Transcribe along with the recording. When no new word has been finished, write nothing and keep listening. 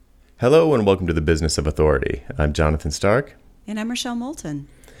Hello and welcome to the Business of Authority. I'm Jonathan Stark. And I'm Rochelle Moulton.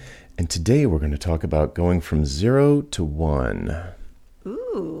 And today we're going to talk about going from 0 to 1.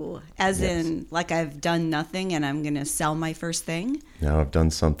 Ooh, as Yes. in like I've done nothing and I'm going to sell my first thing? Now I've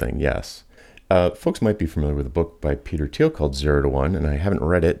done something, yes. Folks might be familiar with a book by Peter Thiel called 0 to 1, and I haven't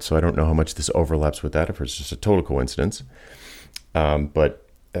read it, so I don't know how much this overlaps with that, if it's just a total coincidence. But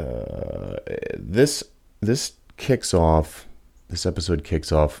this episode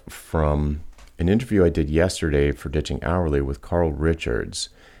kicks off from an interview I did yesterday for Ditching Hourly with Carl Richards.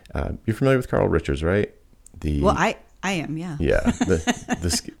 You're familiar with Carl Richards, right? Well, I am, yeah. Yeah,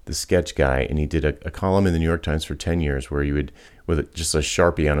 the sketch guy, and he did a column in the New York Times for 10 years where you would, with just a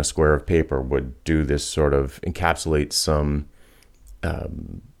Sharpie on a square of paper, would do this sort of encapsulate some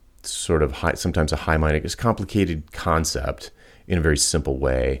sort of sometimes a high-minded, it's complicated concept in a very simple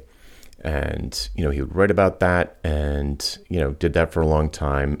way. And, he would write about that and, did that for a long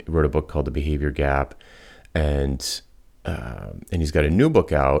time. He wrote a book called The Behavior Gap. And he's got a new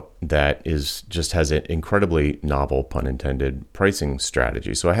book out that has an incredibly novel, pun intended, pricing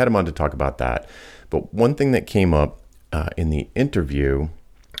strategy. So I had him on to talk about that. But one thing that came up in the interview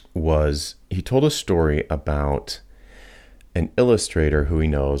was he told a story about an illustrator who he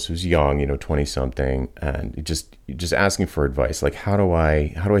knows, who's young, 20 something, and he just asking for advice, like how do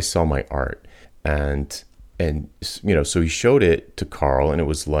I sell my art? And so he showed it to Carl, and it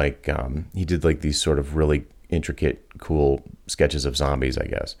was like he did like these sort of really intricate, cool sketches of zombies, I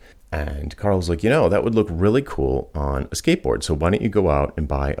guess. And Carl was like, that would look really cool on a skateboard. So why don't you go out and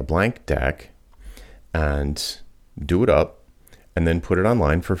buy a blank deck and do it up, and then put it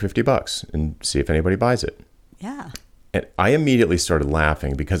online for $50 and see if anybody buys it. Yeah. And I immediately started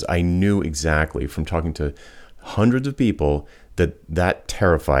laughing because I knew exactly from talking to hundreds of people that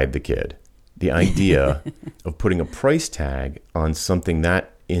terrified the kid. The idea of putting a price tag on something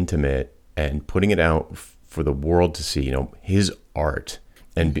that intimate and putting it out for the world to see, his art,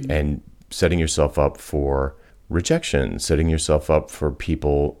 and setting yourself up for rejection, setting yourself up for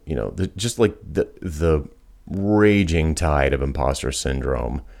people, just like the raging tide of imposter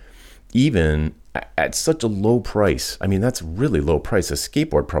syndrome, even at such a low price. I mean, that's really low price. A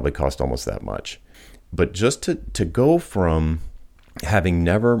skateboard probably cost almost that much. But just to go from having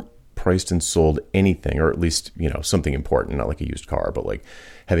never priced and sold anything, or at least, something important, not like a used car, but like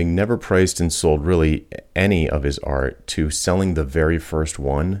having never priced and sold really any of his art, to selling the very first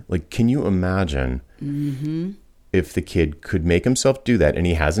one. Like, can you imagine if the kid could make himself do that? And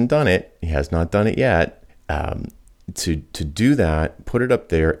he hasn't done it. He has not done it yet. To do that, put it up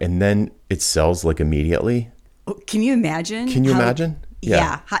there, and then it sells like immediately. Can you imagine? Can you imagine?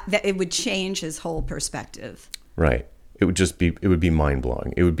 Yeah. It would change his whole perspective. Right. It would be mind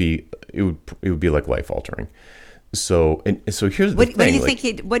blowing. It would be like life altering. So here's the thing.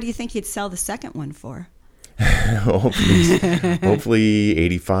 What do you think he'd sell the second one for? hopefully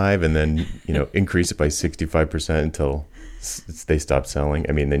 85, and then increase it by 65% until they stop selling.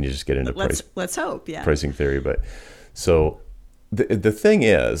 I mean, then you just get into Let's hope, yeah. Pricing theory. But so the thing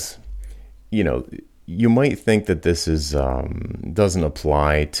is, you might think that this is doesn't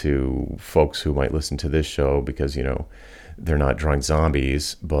apply to folks who might listen to this show because they're not drawing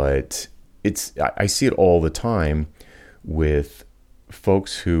zombies, but I see it all the time with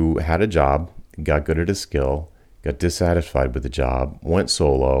folks who had a job, got good at a skill, got dissatisfied with the job, went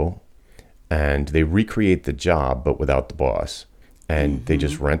solo, and they recreate the job but without the boss, and they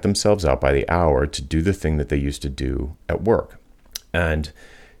just rent themselves out by the hour to do the thing that they used to do at work. And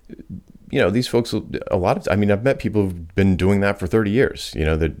these folks, I've met people who've been doing that for 30 years,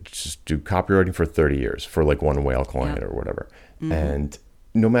 that just do copywriting for 30 years for like one whale client or whatever. And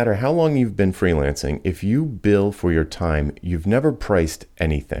no matter how long you've been freelancing, if you bill for your time, you've never priced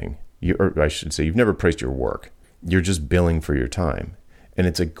anything. Or I should say, you've never priced your work. You're just billing for your time. And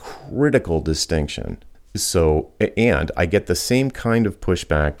it's a critical distinction. So, and I get the same kind of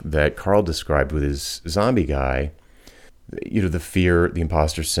pushback that Carl described with his zombie guy. The fear, the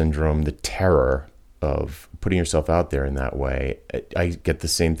imposter syndrome, the terror of putting yourself out there in that way. I get the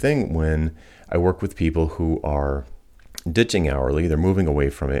same thing when I work with people who are ditching hourly. They're moving away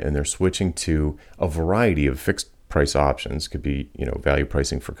from it and they're switching to a variety of fixed price options. Could be, value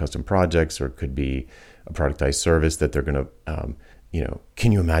pricing for custom projects, or it could be a productized service that they're going to,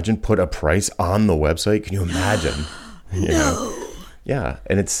 can you imagine put a price on the website? Can you imagine? Yeah.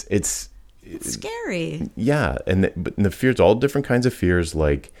 And it's scary. Yeah. And the fears, all different kinds of fears,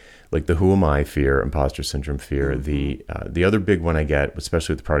 like the who am I fear, imposter syndrome fear. The other big one I get,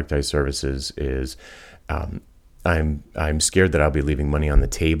 especially with productized services, is I'm scared that I'll be leaving money on the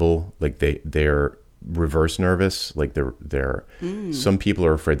table. Like they're reverse nervous. Like they're some people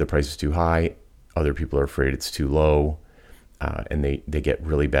are afraid the price is too high. Other people are afraid it's too low. And they get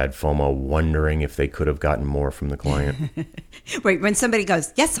really bad FOMO, wondering if they could have gotten more from the client. Right. When somebody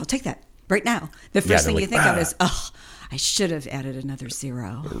goes, yes, I'll take that right now. The first thing like, you think of is, oh, I should have added another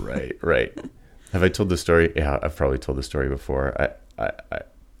zero. Right. Have I told the story? Yeah, I've probably told the story before.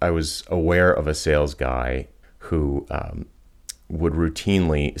 I was aware of a sales guy who would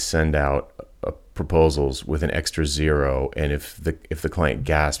routinely send out proposals with an extra zero, and if the client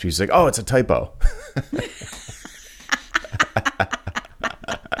gasped, he's like, "Oh, it's a typo."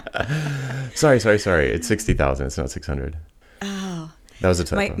 Sorry. It's 60,000. It's not 600. Oh, that was a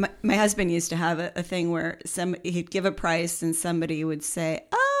typo. My husband used to have a thing where he'd give a price and somebody would say,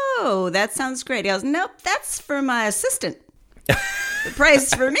 "Oh, that sounds great." He goes, "Nope, that's for my assistant. The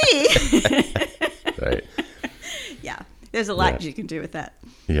price for me." Right. Yeah, there's a lot you can do with that.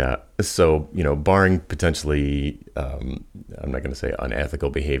 Yeah. So, barring potentially, I'm not going to say unethical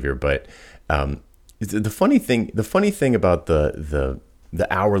behavior, but the funny thing about the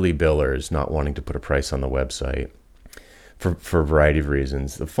hourly billers not wanting to put a price on the website for a variety of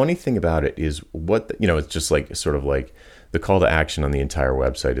reasons. The funny thing about it is it's just like sort of like the call to action on the entire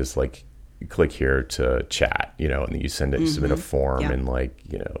website is like, click here to chat, and you submit a form and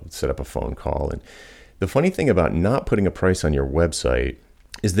set up a phone call. And the funny thing about not putting a price on your website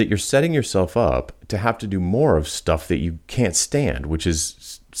is that you're setting yourself up to have to do more of stuff that you can't stand, which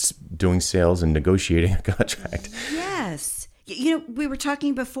is doing sales and negotiating a contract. Yes. We were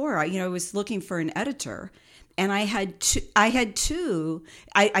talking before, I was looking for an editor, and I had two.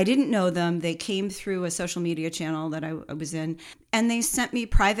 I didn't know them. They came through a social media channel that I was in, and they sent me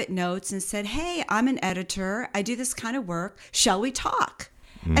private notes and said, "Hey, I'm an editor. I do this kind of work. Shall we talk?"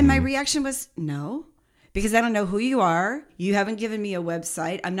 Mm-hmm. And my reaction was, no. Because I don't know who you are. You haven't given me a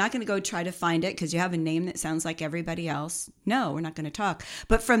website. I'm not going to go try to find it because you have a name that sounds like everybody else. No, we're not going to talk.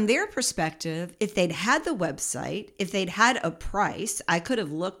 But from their perspective, if they'd had the website, if they'd had a price, I could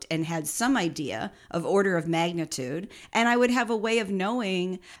have looked and had some idea of order of magnitude. And I would have a way of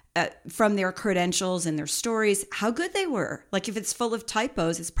knowing from their credentials and their stories how good they were. Like if it's full of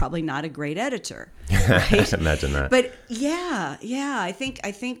typos, it's probably not a great editor. Right? Imagine that. But yeah, I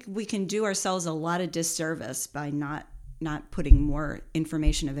think we can do ourselves a lot of disservice by not putting more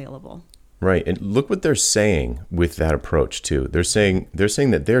information available. Right. And look what they're saying with that approach too. They're saying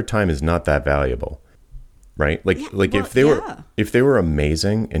that their time is not that valuable. Right? If they were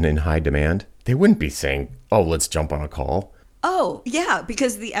amazing and in high demand, they wouldn't be saying, "Oh, let's jump on a call." Oh, yeah,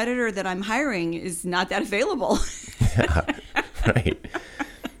 because the editor that I'm hiring is not that available. Yeah. Right.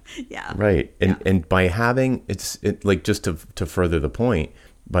 Yeah. Right. And by having just to further the point,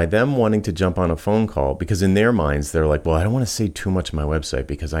 by them wanting to jump on a phone call, because in their minds they're like, well, I don't want to say too much on my website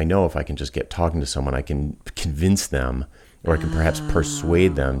because I know if I can just get talking to someone, I can convince them, or I can perhaps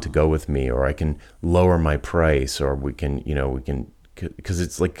persuade them to go with me, or I can lower my price, or we can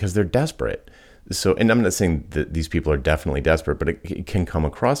because they're desperate. So, and I'm not saying that these people are definitely desperate, but it can come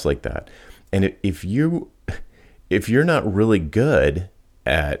across like that. And if you're not really good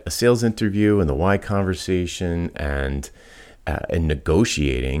at a sales interview and the why conversation and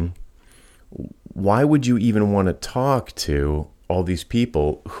negotiating, why would you even want to talk to all these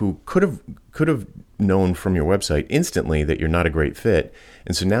people who could have known from your website instantly that you're not a great fit?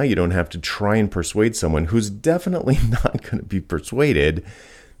 And so now you don't have to try and persuade someone who's definitely not going to be persuaded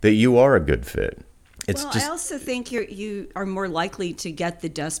that you are a good fit. I also think you are more likely to get the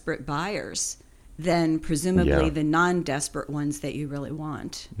desperate buyers than presumably the non-desperate ones that you really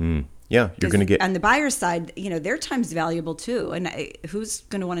want. Yeah, you're going to get... On the buyer's side, their time's valuable too. And who's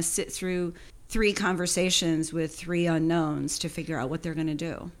going to want to sit through 3 conversations with 3 unknowns to figure out what they're going to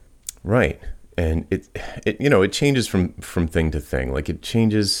do? Right. And it changes from thing to thing. Like it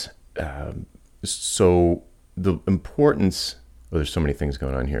changes... so the importance... Well, there's so many things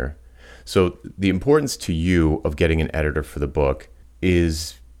going on here. So the importance to you of getting an editor for the book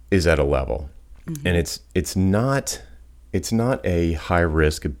is at a level, and it's not a high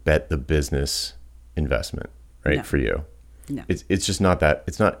risk bet the business investment, right? No. For you, no, it's just not that.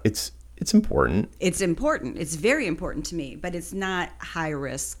 It's important. It's important. It's very important to me, but it's not high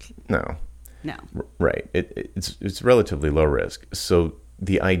risk. No. Right. It's relatively low risk. So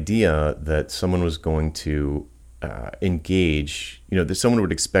the idea that someone was going to engage, that someone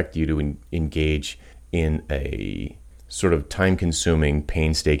would expect you to engage in a sort of time-consuming,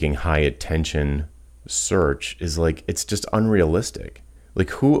 painstaking, high-attention search is it's just unrealistic. Like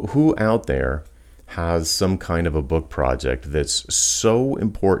who out there has some kind of a book project that's so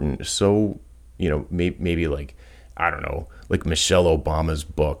important, so maybe like I don't know, like Michelle Obama's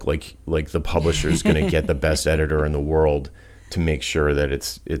book, like the publisher's going to get the best editor in the world to make sure that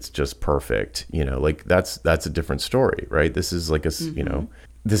it's just perfect, like that's a different story, right? This is like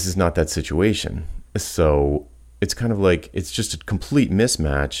this is not that situation. So it's kind of like, it's just a complete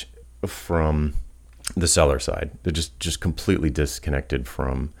mismatch from the seller side. They're just completely disconnected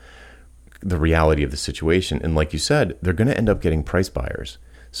from the reality of the situation. And like you said, they're going to end up getting price buyers.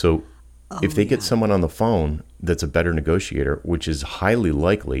 So if they get someone on the phone that's a better negotiator, which is highly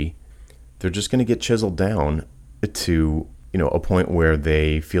likely, they're just going to get chiseled down to, a point where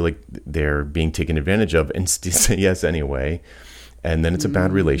they feel like they're being taken advantage of and say yes anyway. And then it's a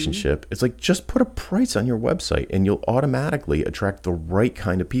bad relationship. It's like, just put a price on your website and you'll automatically attract the right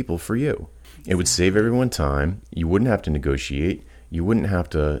kind of people for you. It would save everyone time. You wouldn't have to negotiate. You wouldn't have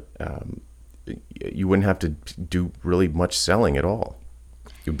to do really much selling at all.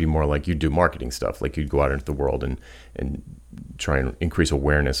 It would be more like you do marketing stuff, like you'd go out into the world and try and increase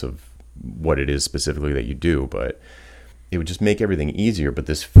awareness of what it is specifically that you do. But it would just make everything easier. But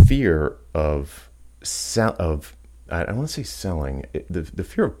this fear of I don't want to say selling, the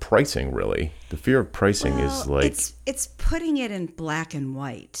fear of pricing, really. The fear of pricing is like... It's putting it in black and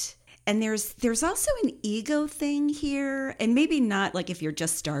white. And there's also an ego thing here, and maybe not like if you're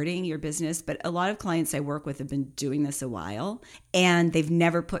just starting your business, but a lot of clients I work with have been doing this a while, and they've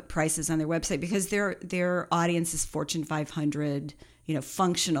never put prices on their website because their audience is Fortune 500,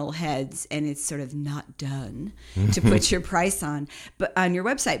 functional heads, and it's sort of not done to put your price on your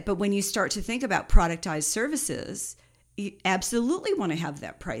website. But when you start to think about productized services, you absolutely want to have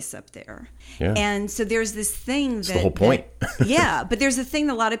that price up there. Yeah. And so there's this thing that's the whole point. Yeah, but there's a thing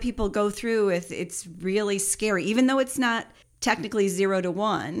that a lot of people go through with. It's really scary, even though it's not technically 0 to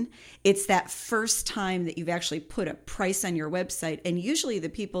 1. It's that first time that you've actually put a price on your website. And usually the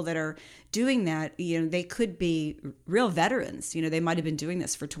people that are doing that, they could be real veterans. They might have been doing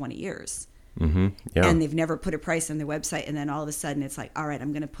this for 20 years. Mm-hmm. Yeah. And they've never put a price on their website. And then all of a sudden it's like, all right,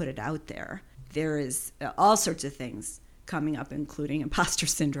 I'm going to put it out there. There is all sorts of things coming up, including imposter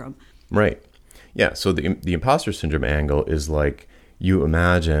syndrome. Right. Yeah. So the imposter syndrome angle is like, you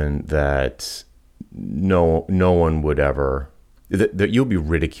imagine that no one would ever, that you'll be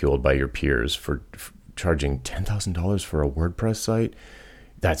ridiculed by your peers for charging $10,000 for a WordPress site.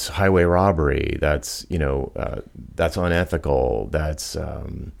 That's highway robbery. That's, that's unethical. That's,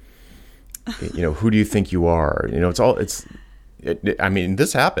 who do you think you are?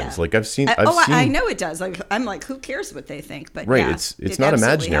 This happens. Yeah. Like I've seen. I know it does. Like I'm like, who cares what they think? But right, it's not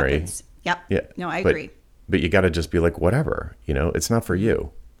imaginary. Happens. Yep. Yeah. No, I agree. But you got to just be like, whatever. It's not for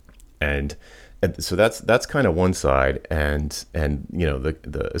you. And so that's kind of one side. And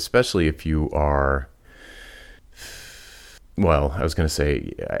the especially if you are. Well, I was going to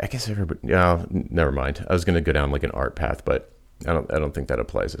say, I guess everybody. Yeah, never mind. I was going to go down like an art path, but I don't think that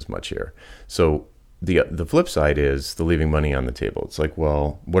applies as much here. So. The flip side is the leaving money on the table. It's like,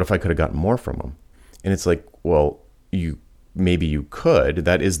 well, what if I could have gotten more from them? And it's like, well, maybe you could.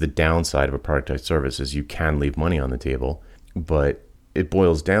 That is the downside of a productized service, is you can leave money on the table, but it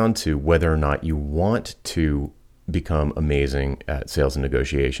boils down to whether or not you want to become amazing at sales and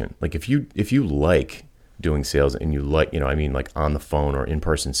negotiation. Like if you like doing sales and you like, like on the phone or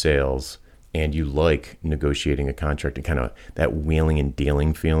in-person sales, and you like negotiating a contract and kind of that wheeling and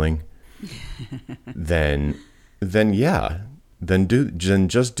dealing feeling, then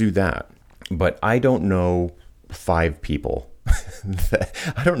just do that. But I don't know 5 people.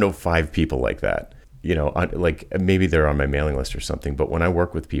 I don't know 5 people like that. Like maybe they're on my mailing list or something. But when I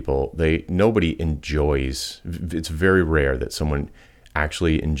work with people, nobody enjoys. It's very rare that someone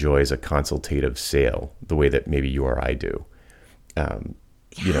actually enjoys a consultative sale the way that maybe you or I do.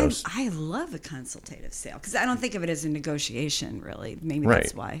 I love a consultative sale because I don't think of it as a negotiation, really. Maybe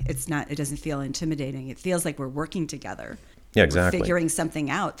that's why it doesn't feel intimidating. It feels like we're working together. Yeah, exactly. We're figuring something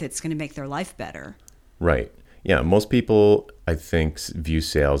out that's going to make their life better. Right. Yeah. Most people, I think, view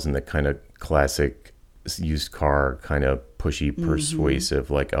sales in the kind of classic used car kind of pushy,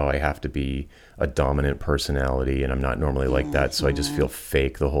 persuasive, like, oh, I have to be a dominant personality and I'm not normally like that. So I just feel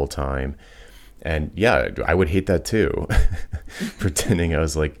fake the whole time. And yeah, I would hate that too, pretending I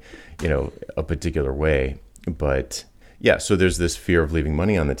was like, a particular way. But yeah, so there's this fear of leaving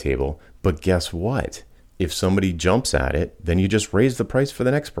money on the table. But guess what? If somebody jumps at it, then you just raise the price for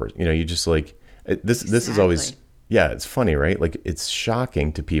the next person. You just like, this is always, yeah, it's funny, right? Like it's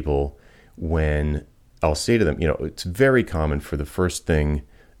shocking to people when I'll say to them, it's very common for the first thing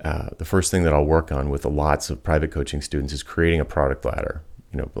that I'll work on with lots of private coaching students is creating a product ladder.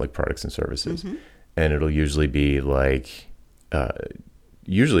 Like products and services. Mm-hmm. And it'll usually be like,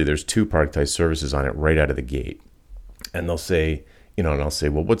 usually there's 2 productized services on it right out of the gate. and they'll say, and I'll say,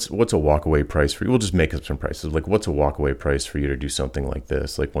 well, what's a walkaway price for you? We'll just make up some prices. Like, what's a walkaway price for you to do something like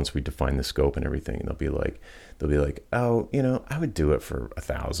this? Like, once we define the scope and everything, and they'll be like, oh, I would do it for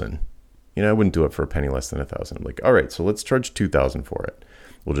 $1,000. I wouldn't do it for a penny less than $1,000. I'm like, all right, so let's charge $2,000 for it.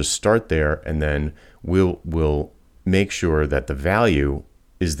 We'll just start there, and then we'll make sure that the value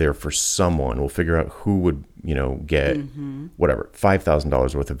is there for someone. We'll figure out who would, get whatever,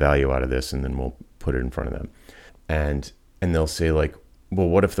 $5,000 worth of value out of this, and then we'll put it in front of them. And they'll say like, well,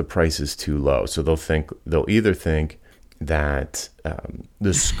 what if the price is too low? So they'll either think that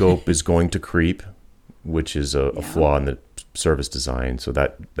the scope is going to creep, which is a flaw in the service design. So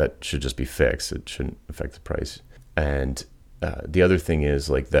that should just be fixed. It shouldn't affect the price. And the other thing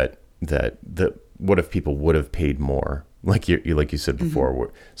is like that what if people would have paid more? Like you said before, where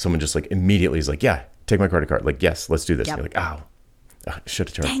someone just like immediately is like, yeah, take my credit card. Like, yes, let's do this. Yep. You're like, oh, should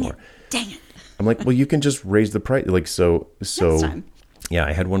have charged more. Dang it. I'm like, well, you can just raise the price. Like, so Next time. Yeah,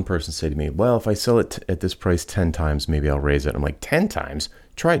 I had one person say to me, well, if I sell it at this price 10 times, maybe I'll raise it. I'm like, 10 times?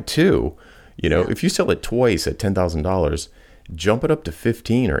 Try it 2. If you sell it twice at $10,000, jump it up to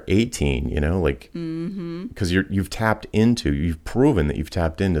 15 or 18, because you've proven that you've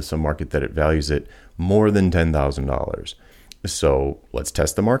tapped into some market that it values it more than $10,000. So let's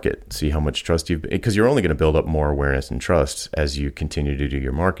test the market, see how much trust because you're only going to build up more awareness and trust as you continue to do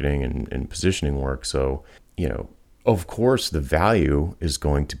your marketing and positioning work. So, of course, the value is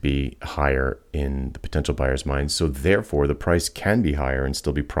going to be higher in the potential buyer's mind. So therefore, the price can be higher and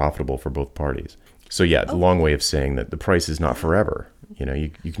still be profitable for both parties. So yeah, the long way of saying that the price is not forever.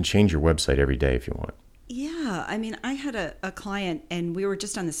 You can change your website every day if you want. Yeah, I mean, I had a client, and we were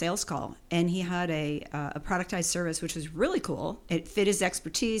just on the sales call, and he had a productized service, which was really cool. It fit his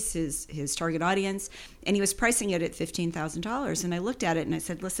expertise, his target audience, and he was pricing it at $15,000. And I looked at it and I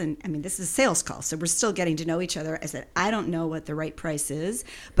said, listen, I mean, this is a sales call, so we're still getting to know each other. I said, I don't know what the right price is,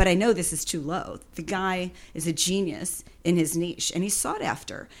 but I know this is too low. The guy is a genius in his niche, and he's sought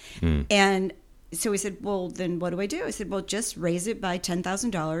after. And so he said, well, then what do I do? I said, well, just raise it by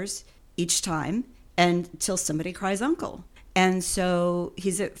 $10,000 each time until somebody cries uncle. And so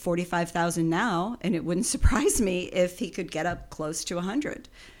he's at 45,000 now, and it wouldn't surprise me if he could get up close to 100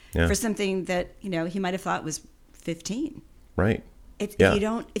 for something that, he might have thought was 15. Right. If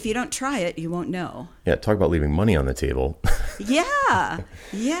you don't try it, you won't know. Yeah, talk about leaving money on the table. Yeah.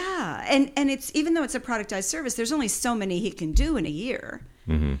 And it's, even though it's a productized service, there's only so many he can do in a year.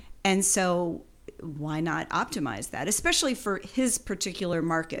 Mm-hmm. And so why not optimize that, especially for his particular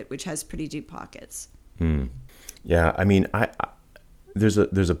market, which has pretty deep pockets? Yeah, I mean, there's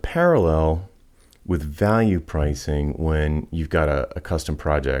a parallel with value pricing when you've got a custom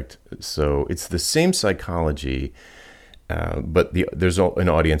project. So it's the same psychology, but there's an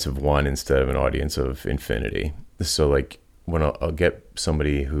audience of one instead of an audience of infinity. So like when I'll get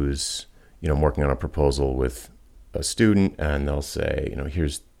somebody who's working on a proposal with a student, and they'll say,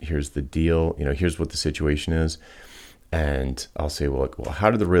 here's the deal, here's what the situation is. And I'll say, well,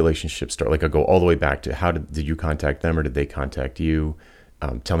 how did the relationship start? Like, I'll go all the way back to did you contact them or did they contact you?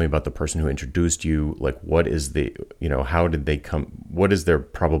 Tell me about the person who introduced you. Like, what is how did they come? What is their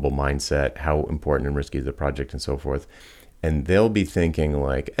probable mindset? How important and risky is the project, and so forth? And they'll be thinking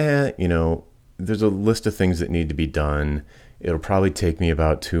like, there's a list of things that need to be done. It'll probably take me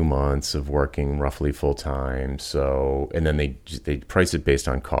about 2 months of working roughly full time. So, and then they price it based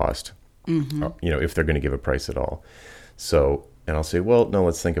on cost, if they're going to give a price at all. So, and I'll say, well, no,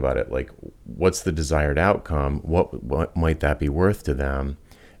 let's think about it. Like, what's the desired outcome? What might that be worth to them?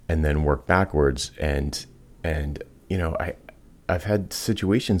 And then work backwards. And I've had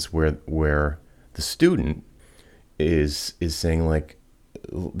situations where the student is saying like,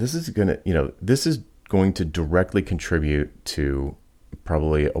 this is going to directly contribute to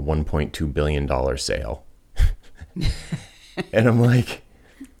probably a $1.2 billion sale. And I'm like,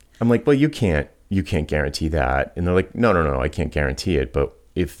 well, you can't guarantee that. And they're like, no, I can't guarantee it. But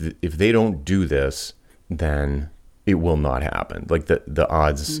if they don't do this, then it will not happen. Like the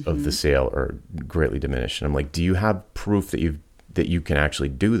odds of the sale are greatly diminished. And I'm like, do you have proof that you can actually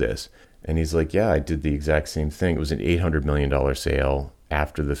do this? And he's like, yeah, I did the exact same thing. It was an $800 million sale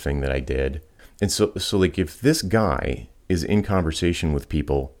after the thing that I did. And so like, if this guy is in conversation with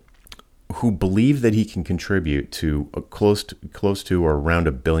people who believe that he can contribute to a close to or around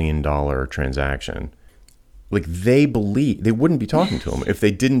 $1 billion transaction, like they wouldn't be talking to him if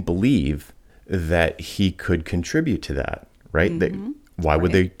they didn't believe that he could contribute to that, right? Why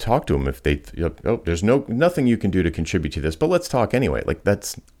would they talk to him if they, there's nothing you can do to contribute to this, but let's talk anyway. Like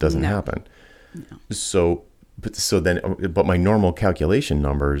that doesn't happen. No. But my normal calculation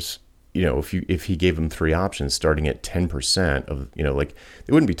numbers if he gave them 3 options starting at 10% of, like,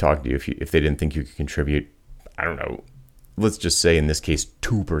 they wouldn't be talking to you if they didn't think you could contribute, I don't know, let's just say in this case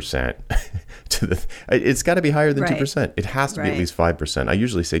 2% to it's got to be higher than 2%. It has to be at least 5%. I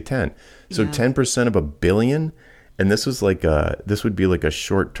usually say 10. So 10% of $1 billion. And this was like this would be like a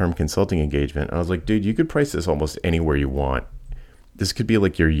short-term consulting engagement. I was like, dude, you could price this almost anywhere you want. This could be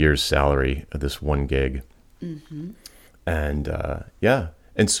like your year's salary of this one gig. Mm-hmm. And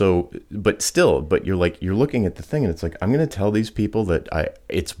and so, but you're looking at the thing and it's like, I'm going to tell these people that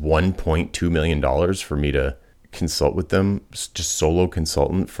it's $1.2 million for me to consult with them, just solo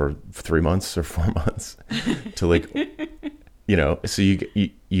consultant for 3 months or 4 months to like, so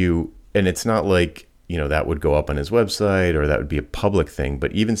you, and it's not like, that would go up on his website or that would be a public thing,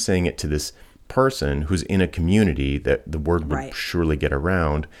 but even saying it to this person who's in a community that the word would surely get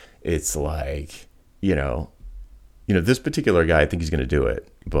around, it's like, this particular guy, I think he's going to do it,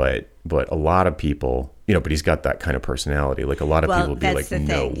 but a lot of people, but he's got that kind of personality. Like a lot of people would be like,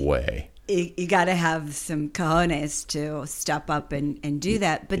 no way. You got to have some cojones to step up and do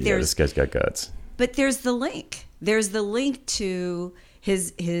that. But this guy's got guts. But there's the link. There's the link to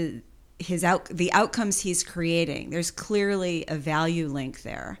the outcomes he's creating. There's clearly a value link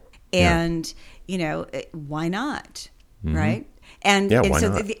there, and why not, right? And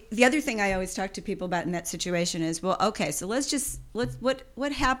so the other thing I always talk to people about in that situation is, well, okay, so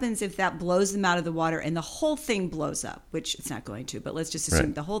what happens if that blows them out of the water and the whole thing blows up, which it's not going to, but let's just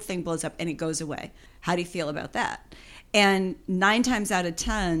assume the whole thing blows up and it goes away. How do you feel about that? And 9 times out of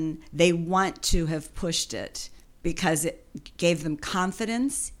 10, they want to have pushed it because it gave them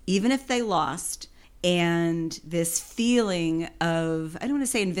confidence, even if they lost, and this feeling of, I don't want to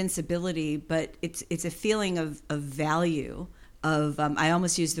say invincibility, but it's a feeling of value. I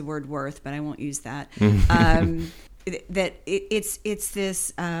almost used the word worth, but I won't use that. That it's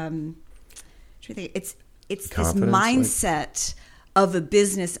this it's this mindset of a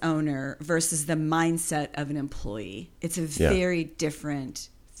business owner versus the mindset of an employee. It's a very different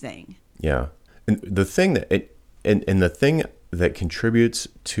thing. Yeah, and the thing that the thing that contributes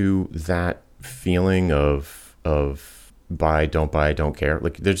to that feeling of buy, don't care.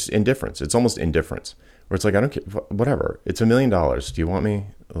 Like there's indifference. It's almost indifference. Where it's like, I don't care, whatever. It's $1 million. Do you want me?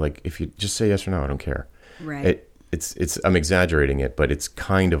 Like, if you just say yes or no, I don't care. Right. It's. I'm exaggerating it, but it's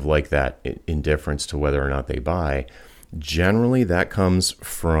kind of like that indifference to whether or not they buy. Generally, that comes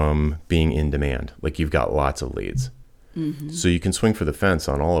from being in demand. Like you've got lots of leads, so you can swing for the fence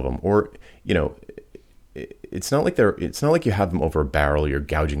on all of them. Or it's not like you have them over a barrel. You're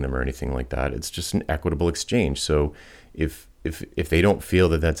gouging them or anything like that. It's just an equitable exchange. So if they don't feel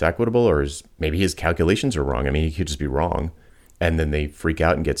that that's equitable, or maybe his calculations are wrong. I mean, he could just be wrong. And then they freak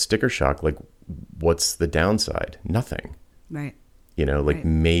out and get sticker shock. Like, what's the downside? Nothing. Right.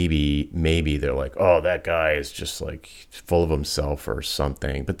 Maybe they're like, oh, that guy is just like full of himself or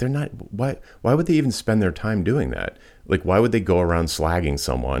something. But they're not. Why would they even spend their time doing that? Like, why would they go around slagging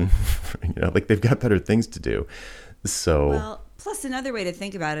someone? Like they've got better things to do. So. Well, plus another way to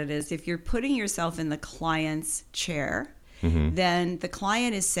think about it is if you're putting yourself in the client's chair, then the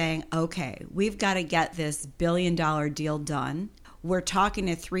client is saying, okay, we've got to get this $1 billion deal done. We're talking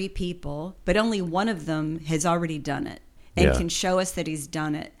to 3 people, but only one of them has already done it and can show us that he's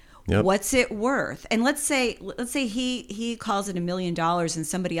done it. Yep. What's it worth? And let's say he calls it $1 million and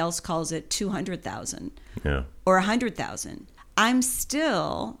somebody else calls it 200,000 or 100,000. I'm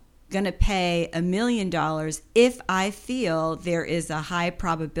still going to pay $1 million if I feel there is a high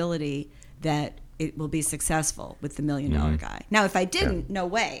probability that it will be successful with the $1 million guy. Now, if I didn't, no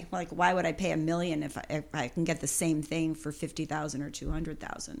way. Like, why would I pay $1 million if I can get the same thing for 50,000 or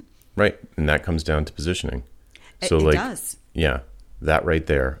 200,000? Right, and that comes down to positioning. So it does. Yeah, that right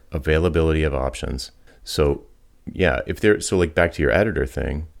there, availability of options. So, yeah, like back to your editor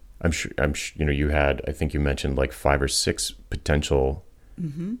thing, I'm sure you had, I think you mentioned like 5 or 6 potential. I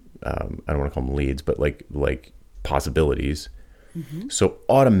don't want to call them leads, but like possibilities. So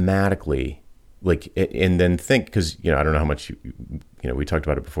automatically. Like, and then think, because, I don't know how much, we talked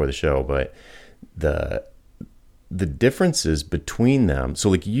about it before the show, but the differences between them. So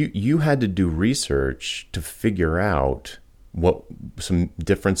like you had to do research to figure out what some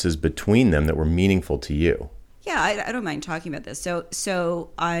differences between them that were meaningful to you. Yeah, I don't mind talking about this. So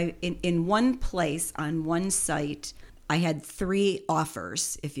I, in one place on one site, I had 3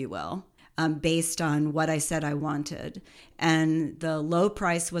 offers, if you will. Based on what I said I wanted. And the low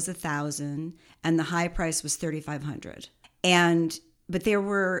price was $1,000 and the high price was $3,500. But there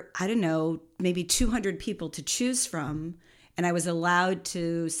were, I don't know, maybe 200 people to choose from. and I was allowed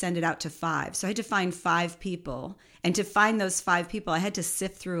to send it out to 5. So I had to find 5 people. And to find those 5 people, I had to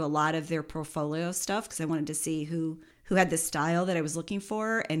sift through a lot of their portfolio stuff because I wanted to see who had the style that I was looking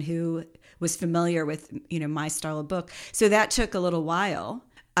for and who was familiar with, my style of book. So that took a little while.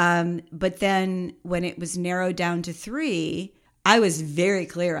 But then when it was narrowed down to 3, I was very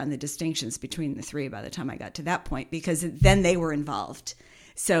clear on the distinctions between the 3 by the time I got to that point, because then they were involved.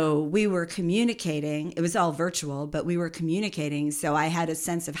 So we were communicating. It was all virtual, but we were communicating. So I had a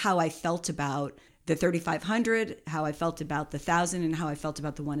sense of how I felt about the 3,500, how I felt about the 1,000, and how I felt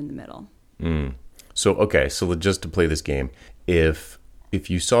about the one in the middle. So, okay. So just to play this game, if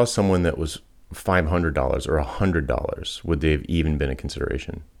you saw someone that was $500 or $100, would they have even been a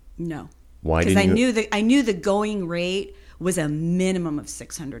consideration? No. Why didn't you? Because I knew the going rate was a minimum of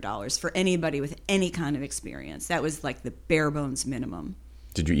 $600 for anybody with any kind of experience. That was like the bare bones minimum.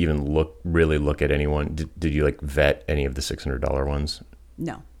 Did you even really look at anyone? Did you vet any of the $600 ones?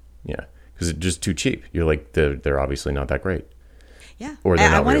 No. Yeah, because it's just too cheap. You're like, they're obviously not that great. Yeah. Or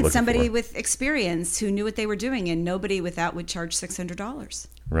I wanted somebody with experience who knew what they were doing, and nobody with that would charge $600.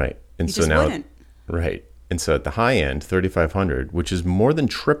 Right. And you so now, wouldn't. Right. And so at the high end, 3,500, which is more than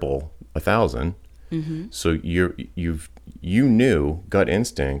triple 1,000. Mm-hmm. So you knew gut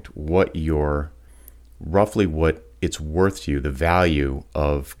instinct roughly what it's worth to you, the value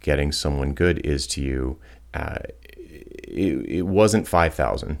of getting someone good is to you. It wasn't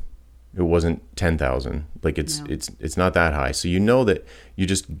 5,000. It wasn't 10,000. Like it's not that high. So you know that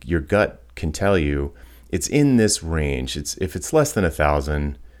your gut can tell you it's in this range. If it's less than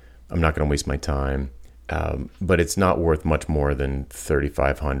 1,000, I'm not going to waste my time. But it's not worth much more than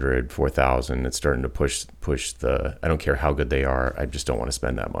 3,500, 4,000. It's starting to push I don't care how good they are. I just don't want to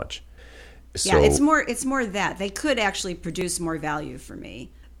spend that much. So, yeah, it's more that they could actually produce more value for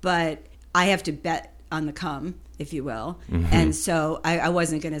me, but I have to bet on the come, if you will. Mm-hmm. And so I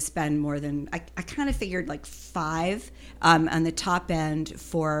wasn't going to spend more than, I kind of figured like 5 on the top end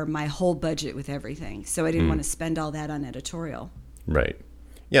for my whole budget with everything. So I didn't want to spend all that on editorial. Right.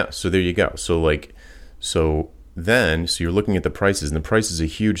 Yeah. So there you go. So you're looking at the prices, and the price is a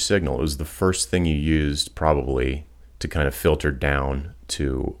huge signal. It was the first thing you used probably to kind of filter down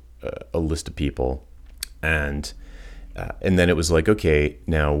to a list of people, and then it was like, okay,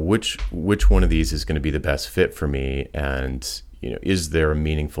 now which one of these is going to be the best fit for me, and is there a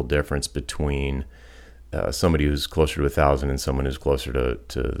meaningful difference between somebody who's closer to 1,000 and someone who's closer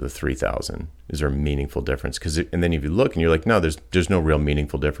to the 3,000? Is there a meaningful difference? And then if you look and you're like, no, there's no real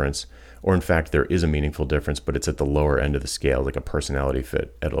meaningful difference, or in fact there is a meaningful difference, but it's at the lower end of the scale, like a personality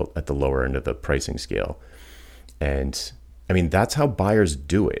fit at the lower end of the pricing scale. And I mean, that's how buyers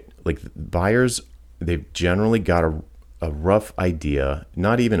do it. Like buyers, they've generally got a rough idea,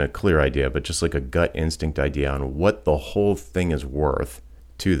 not even a clear idea, but just like a gut instinct idea on what the whole thing is worth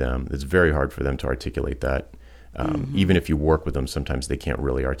to them. It's very hard for them to articulate that. Even if you work with them, sometimes they can't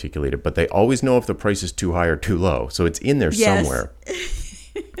really articulate it, but they always know if the price is too high or too low. So it's in there somewhere.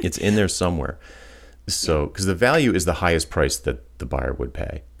 It's in there somewhere. So, because the value is the highest price that the buyer would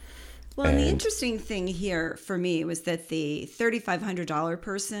pay. Well, and the interesting thing here for me was that the $3,500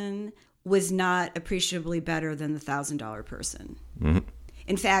 person was not appreciably better than the $1,000 person. Mm-hmm.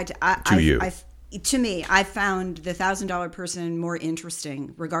 In fact, to me, I found the $1,000 person more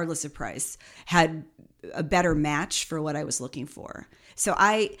interesting, regardless of price, had a better match for what I was looking for. So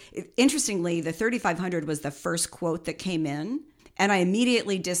interestingly, the 3,500 was the first quote that came in, and I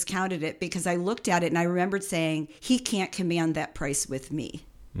immediately discounted it because I looked at it and I remembered saying, he can't command that price with me.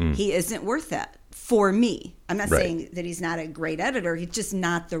 He isn't worth that for me. I'm not saying that he's not a great editor. He's just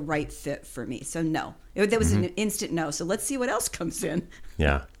not the right fit for me. So no, that was an instant no. So let's see what else comes in.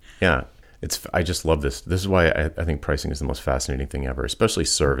 Yeah. Yeah. I just love this. This is why I think pricing is the most fascinating thing ever, especially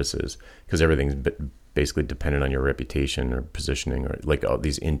services, because everything's basically dependent on your reputation or positioning or like all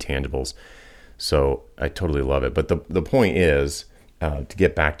these intangibles. So I totally love it. But the point is, to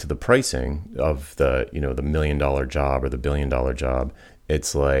get back to the pricing of the $1 million job or the $1 billion job,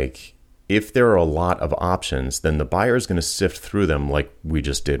 it's like if there are a lot of options, then the buyer is going to sift through them like we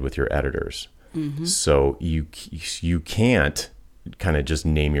just did with your editors. Mm-hmm. So you can't kind of just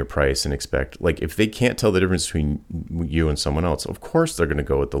name your price and expect, like, if they can't tell the difference between you and someone else, of course they're going to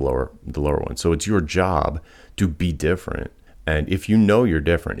go with the lower one. So it's your job to be different. And if you know you're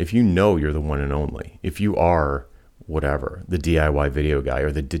different, if you know you're the one and only, if you are whatever, the DIY video guy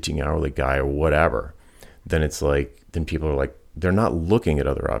or the ditching hourly guy or whatever, then it's like, then people are like, they're not looking at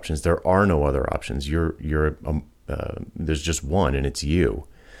other options. There are no other options. There's just one, and it's you.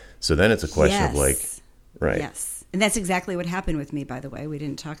 So then it's a question of like, right. Yes. And that's exactly what happened with me, by the way. We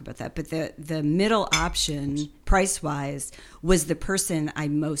didn't talk about that. But the middle option, price-wise, was the person I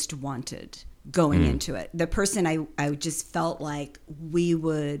most wanted going into it. The person I just felt like we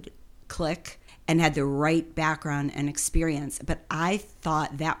would click and had the right background and experience. But I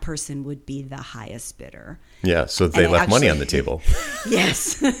thought that person would be the highest bidder. Yeah, so they left money on the table.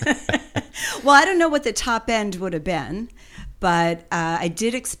 Yes. Well, I don't know what the top end would have been, but I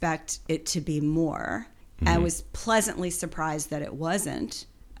did expect it to be more. I was pleasantly surprised that it wasn't.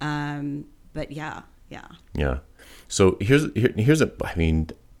 But yeah. So here's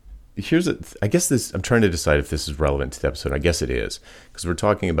I guess this, I'm trying to decide if this is relevant to the episode. I guess it is, because we're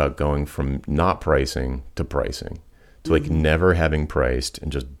talking about going from not pricing to pricing, to like never having priced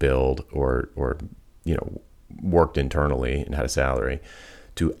and just billed or worked internally and had a salary,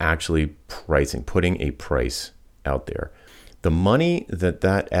 to actually pricing, putting a price out there. The money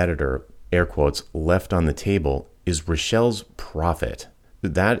that editor, air quotes, left on the table is Rochelle's profit.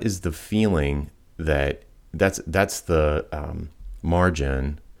 That is the feeling that's the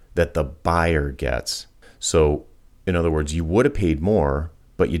margin that the buyer gets. So in other words, you would have paid more,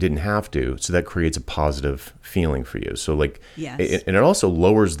 but you didn't have to. So that creates a positive feeling for you. So like, yes. And it also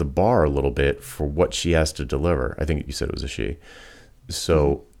lowers the bar a little bit for what she has to deliver. I think you said it was a she.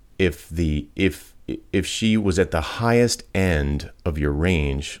 So if she was at the highest end of your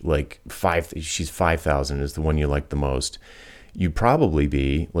range, like she's 5,000 is the one you like the most, you'd probably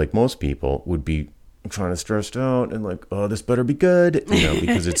be, like most people, would be trying to stressed out and like, oh, this better be good,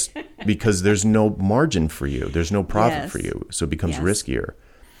 because there's no margin for you. There's no profit for you. So it becomes riskier.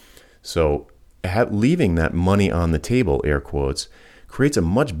 So leaving that money on the table, air quotes, creates a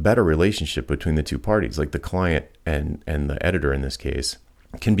much better relationship between the two parties. Like the client and the editor in this case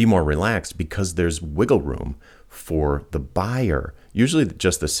can be more relaxed because there's wiggle room for the buyer. Usually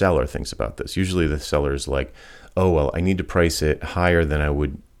just the seller thinks about this. Usually the seller's like, oh, well, I need to price it higher than I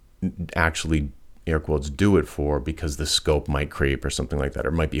would actually, air quotes, do it for, because the scope might creep or something like that, or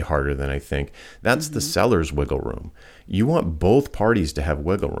it might be harder than I think. That's the seller's wiggle room. You want both parties to have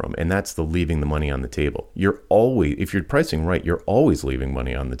wiggle room, and that's the leaving the money on the table. If you're pricing right, you're always leaving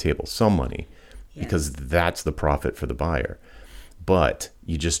money on the table, some money, because that's the profit for the buyer. But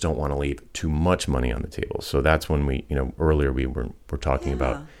you just don't want to leave too much money on the table. So that's when earlier we were talking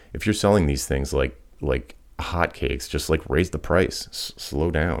about, if you're selling these things like hotcakes, just like raise the price,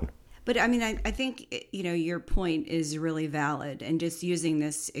 slow down. But I mean, I think, your point is really valid. And just using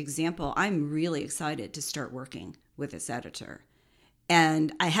this example, I'm really excited to start working with this editor.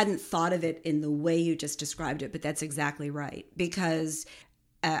 And I hadn't thought of it in the way you just described it, but that's exactly right. Because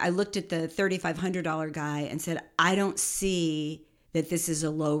I looked at the $3,500 guy and said, I don't see that this is a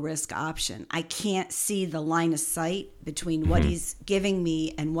low risk option. I can't see the line of sight between what he's giving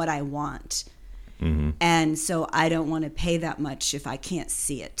me and what I want. And so I don't want to pay that much if I can't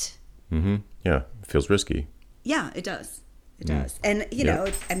see it. Yeah, it feels risky. Yeah, it does. It does. And,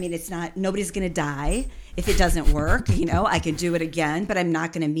 it's not, nobody's going to die if it doesn't work. I can do it again, but I'm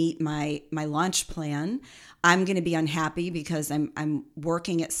not going to meet my launch plan. I'm going to be unhappy because I'm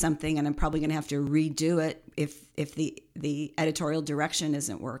working at something and I'm probably going to have to redo it if the editorial direction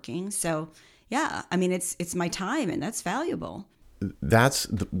isn't working. So, yeah, it's my time, and that's valuable. That's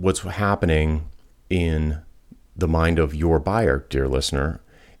what's happening in the mind of your buyer, dear listener.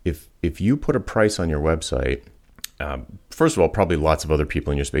 If you put a price on your website, first of all, probably lots of other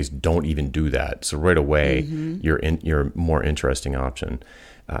people in your space don't even do that. So right away, you're a more interesting option.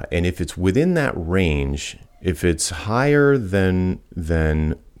 And if it's within that range, if it's higher than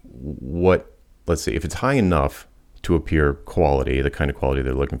what, let's say, if it's high enough to appear quality, the kind of quality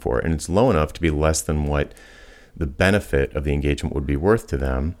they're looking for, and it's low enough to be less than what the benefit of the engagement would be worth to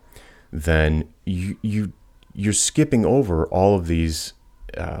them, then you're skipping over all of these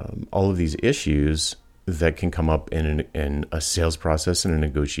issues that can come up in a sales process and a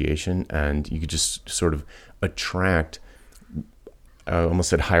negotiation, and you could just sort of attract, I almost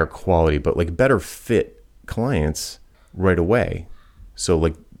said higher quality, but like better fit clients right away. So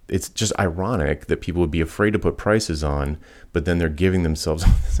like, it's just ironic that people would be afraid to put prices on, but then they're giving themselves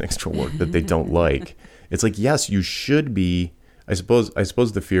all this extra work that they don't like. It's like, yes, you should be. I suppose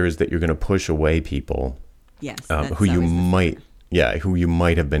the fear is that you're going to push away people, who you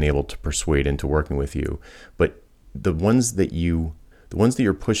might have been able to persuade into working with you. But the ones that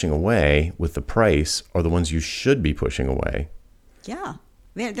you're pushing away with the price are the ones you should be pushing away. Yeah,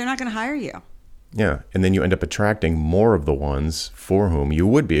 they're not going to hire you. Yeah, and then you end up attracting more of the ones for whom you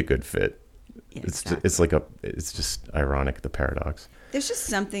would be a good fit. Yeah, exactly. It's just ironic, the paradox. There's just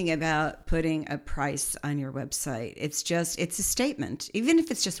something about putting a price on your website. It's a statement. Even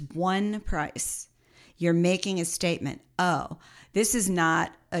if it's just one price, You're making a statement. Oh, this is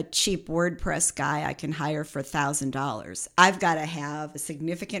not a cheap WordPress guy I can hire for $1,000. I've got to have a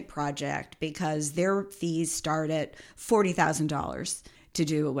significant project because their fees start at $40,000 to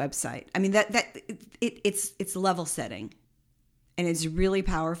do a website. I mean, it's level setting, and it's really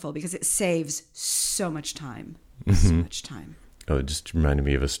powerful because it saves so much time. So much time. Oh, it just reminded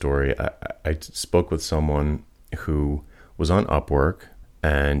me of a story. I spoke with someone who was on Upwork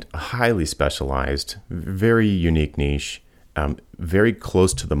and highly specialized, very unique niche, very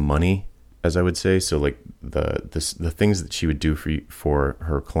close to the money, as I would say. So like the things that she would do for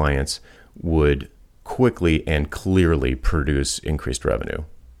her clients would quickly and clearly produce increased revenue.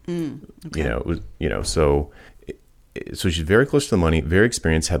 Okay. So she's very close to the money, very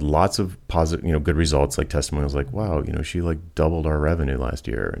experienced, had lots of positive, good results, like testimonials, like, wow, she like doubled our revenue last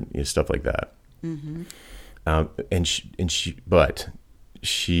year, and stuff like that. Mm-hmm. But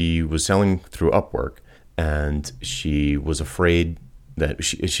she was selling through Upwork, and she was afraid that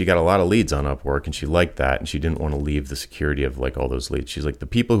she got a lot of leads on Upwork, and she liked that, and she didn't want to leave the security of like all those leads. She's like, the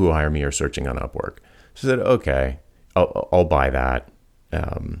people who hire me are searching on Upwork. She said, okay, I'll buy that.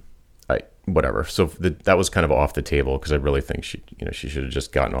 Whatever. So that was kind of off the table because I really think she should have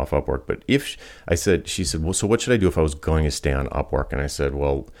just gotten off Upwork. But she said, well, so what should I do if I was going to stay on Upwork? And I said,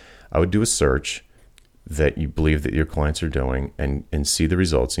 well, I would do a search that you believe that your clients are doing and see the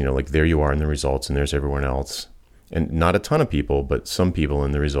results. Like there you are in the results, and there's everyone else, and not a ton of people, but some people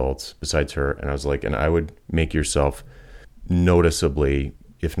in the results besides her. And I was like, and I would make yourself noticeably,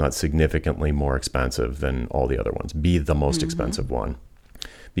 if not significantly, more expensive than all the other ones. Be the most expensive one.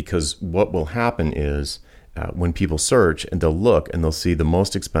 Because what will happen is when people search and they'll look and they'll see the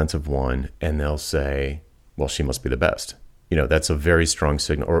most expensive one and they'll say, well, she must be the best. That's a very strong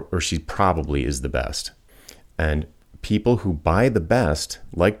signal, or she probably is the best. And people who buy the best,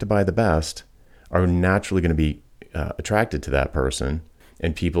 like to buy the best, are naturally going to be attracted to that person.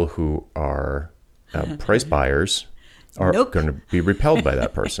 And people who are price buyers are going to be repelled by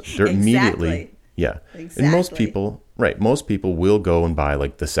that person. They're immediately, yeah. Exactly. And most people will go and buy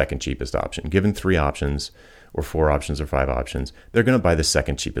like the second cheapest option. Given 3 options or 4 options or 5 options, they're going to buy the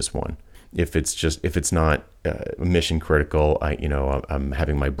second cheapest one. If it's not mission critical, I'm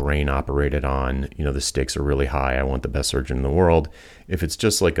having my brain operated on, the stakes are really high. I want the best surgeon in the world. If it's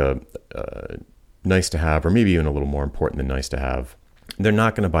just like a nice to have, or maybe even a little more important than nice to have, they're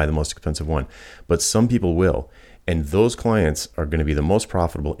not going to buy the most expensive one. But some people will. And those clients are going to be the most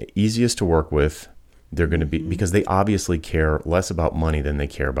profitable, easiest to work with. They're going to be, because they obviously care less about money than they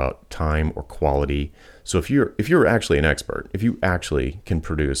care about time or quality. So if you're actually an expert, if you actually can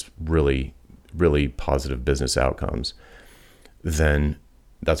produce really, really positive business outcomes, then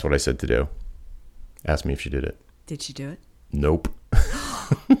that's what I said to do. Ask me if she did it. Did she do it? Nope.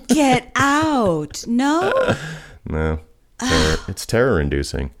 Get out. No? No. It's terror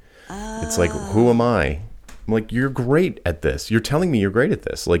inducing. It's like, who am I? I'm like, you're great at this. You're telling me you're great at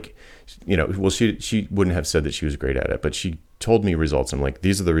this. Like, well, she wouldn't have said that she was great at it, but she told me results. I'm like,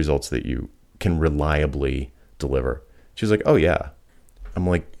 these are the results that you can reliably deliver. She's like, oh yeah. I'm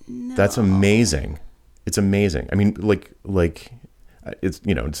like, no. That's amazing. It's amazing. I mean, like it's,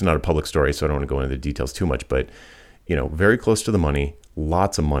 it's not a public story, so I don't want to go into the details too much, but, very close to the money,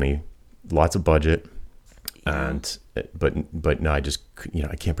 lots of budget. Yeah. But no, I just,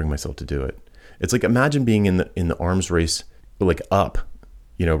 I can't bring myself to do it. It's like, imagine being in the arms race, but like up,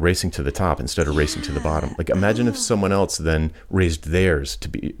 racing to the top instead of racing to the bottom. Like, imagine if someone else then raised theirs to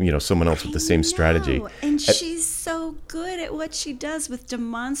be, someone else with the same strategy. And she's so good at what she does with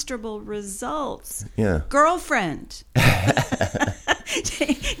demonstrable results. Yeah. Girlfriend,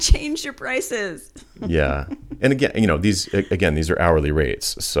 change your prices. Yeah. And again, these are hourly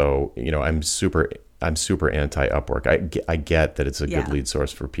rates. So, I'm super anti Upwork. I get that it's a good lead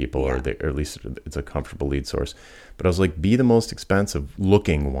source for people, or at least it's a comfortable lead source. But I was like, be the most expensive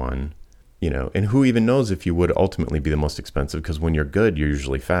looking one, and who even knows if you would ultimately be the most expensive, because when you're good, you're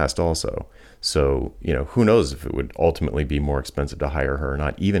usually fast also. So, who knows if it would ultimately be more expensive to hire her or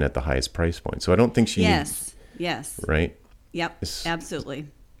not, even at the highest price point. So I don't think she Yes. Right? Yep. Absolutely.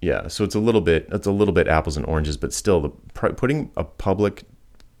 Yeah. So it's a little bit apples and oranges, but still putting a public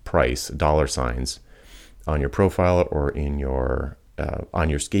price, dollar signs, on your profile or in your on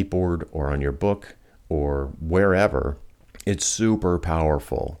your skateboard or on your book or wherever, it's super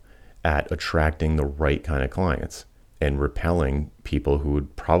powerful at attracting the right kind of clients and repelling people who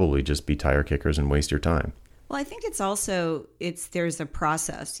would probably just be tire kickers and waste your time. Well, I think there's a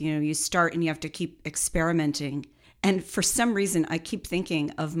process. You start and you have to keep experimenting And for some reason, I keep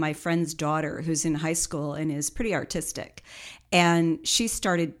thinking of my friend's daughter who's in high school and is pretty artistic. And she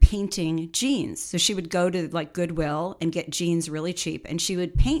started painting jeans. So she would go to like Goodwill and get jeans really cheap, and she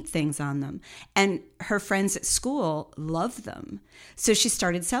would paint things on them. And her friends at school loved them. So she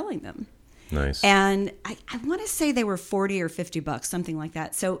started selling them. Nice. And I want to say they were $40 or $50, something like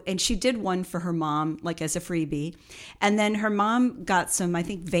that. So, and she did one for her mom, like as a freebie. And then her mom got some, I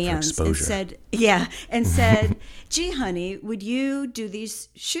think, Vans and said, gee, honey, would you do these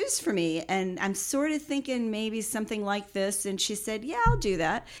shoes for me? And I'm sort of thinking maybe something like this. And she said, yeah, I'll do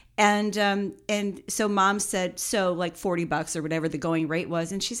that. And so mom said, so like $40 or whatever the going rate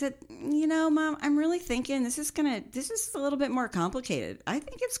was. And she said, you know, Mom, I'm really thinking this is a little bit more complicated. I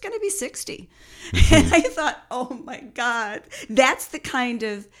think it's going to be 60. And I thought, oh my God, that's the kind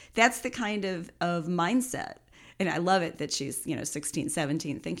of mindset. And I love it that she's, 16,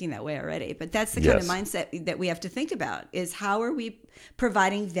 17, thinking that way already. But that's the kind of mindset that we have to think about, is how are we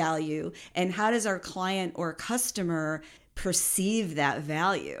providing value, and how does our client or customer perceive that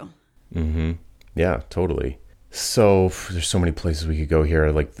value? Mm-hmm. Yeah, totally. So there's so many places we could go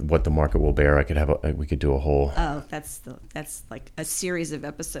here, like what the market will bear. We could do a whole. Oh, that's like a series of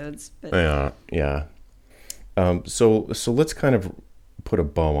episodes. But. Yeah. So let's kind of put a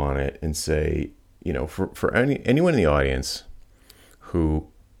bow on it and say, for anyone in the audience who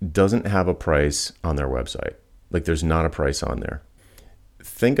doesn't have a price on their website, like there's not a price on there,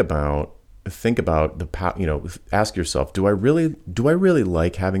 think about ask yourself, do I really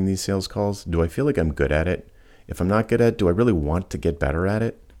like having these sales calls? Do I feel like I'm good at it? If I'm not good at it, do I really want to get better at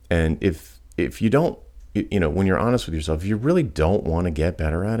it? And if you don't, when you're honest with yourself, if you really don't want to get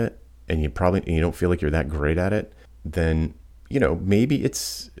better at it, and you don't feel like you're that great at it, then, maybe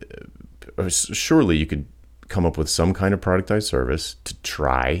it's, surely you could come up with some kind of productized service to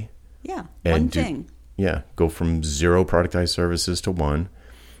try. Yeah, one thing. Yeah, go from 0 productized services to 1.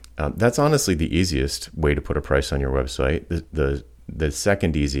 That's honestly the easiest way to put a price on your website. The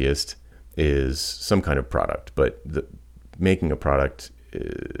second easiest is some kind of product, but making a product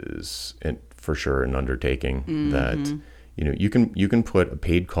is for sure an undertaking. Mm-hmm. That you can put a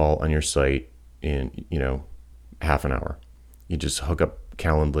paid call on your site in half an hour. You just hook up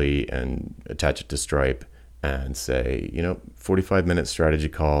Calendly and attach it to Stripe and say 45-minute strategy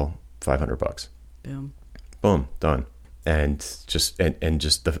call, $500. Boom, done. And just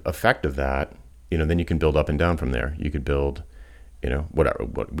the effect of that, then you can build up and down from there. You could build, whatever.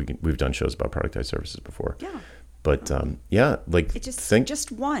 We've done shows about productized services before. Yeah. But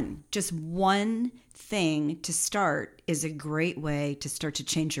just one thing to start is a great way to start to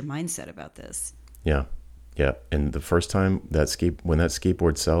change your mindset about this. Yeah. Yeah. And the first time when that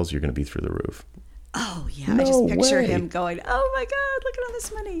skateboard sells, you're going to be through the roof. Oh, yeah. No I just picture him going, oh, my God, look at all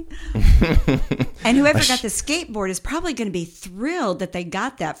this money. And whoever got the skateboard is probably going to be thrilled that they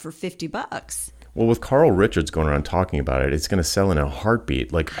got that for $50. Well, with Carl Richards going around talking about it, it's going to sell in a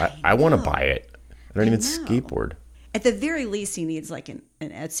heartbeat. Like, I want to buy it. I don't even skateboard. At the very least, he needs like an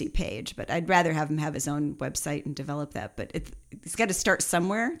Etsy page, but I'd rather have him have his own website and develop that. But it's got to start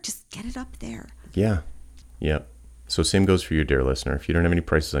somewhere. Just get it up there. Yeah. Yeah. So same goes for you, dear listener. If you don't have any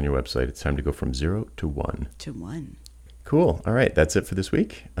prices on your website, it's time to go from 0 to 1. To 1. Cool. All right. That's it for this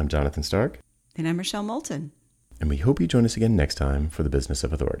week. I'm Jonathan Stark. And I'm Rochelle Moulton. And we hope you join us again next time for the Business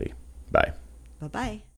of Authority. Bye. Bye-bye.